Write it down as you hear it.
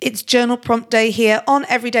It's Journal Prompt Day here on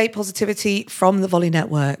Everyday Positivity from the Volley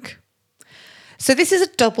Network. So this is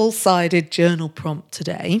a double-sided journal prompt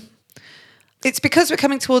today. It's because we're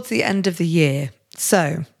coming towards the end of the year.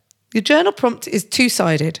 So your journal prompt is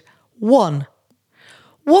two-sided. 1,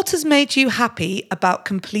 what has made you happy about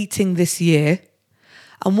completing this year?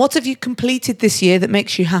 And what have you completed this year that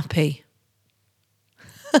makes you happy?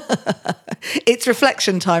 It's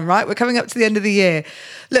reflection time, right? We're coming up to the end of the year.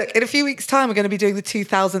 Look, in a few weeks' time, we're going to be doing the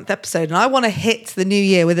 2000th episode, and I want to hit the new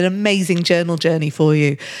year with an amazing journal journey for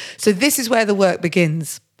you. So this is where the work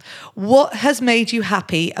begins. What has made you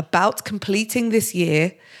happy about completing this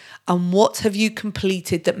year, and what have you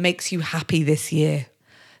completed that makes you happy this year?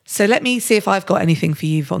 So let me see if I've got anything for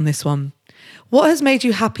you on this one. What has made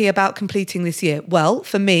you happy about completing this year? Well,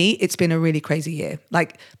 for me, it's been a really crazy year.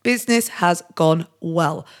 Like, business has gone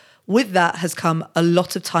well. With that has come a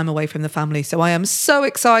lot of time away from the family. So I am so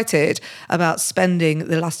excited about spending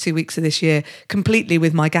the last 2 weeks of this year completely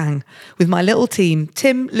with my gang, with my little team,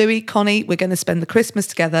 Tim, Louis, Connie. We're going to spend the Christmas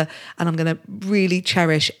together, and I'm going to really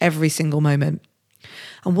cherish every single moment.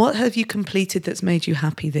 And what have you completed that's made you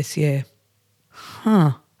happy this year?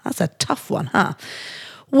 That's a tough one,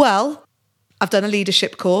 Well, I've done a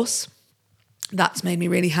leadership course. That's made me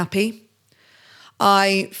really happy.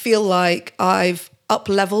 I feel like I've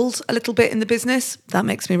up-leveled a little bit in the business. That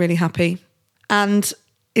makes me really happy. And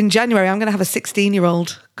in January, I'm going to have a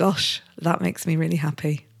 16-year-old. Gosh, that makes me really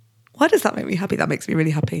happy. Why does that make me happy? That makes me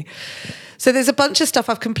really happy. So there's a bunch of stuff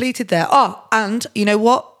I've completed there. Oh, and you know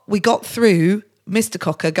what? We got through Mr.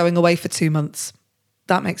 Cocker going away for 2 months.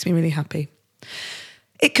 That makes me really happy.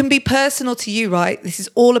 It can be personal to you, right? This is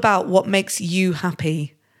all about what makes you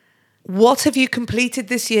happy. What have you completed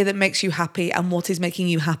this year that makes you happy, and what is making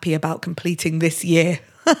you happy about completing this year?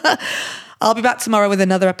 I'll be back tomorrow with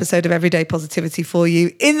another episode of Everyday Positivity for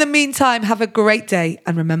you. In the meantime, have a great day,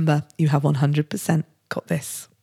 and remember, you have 100% got this.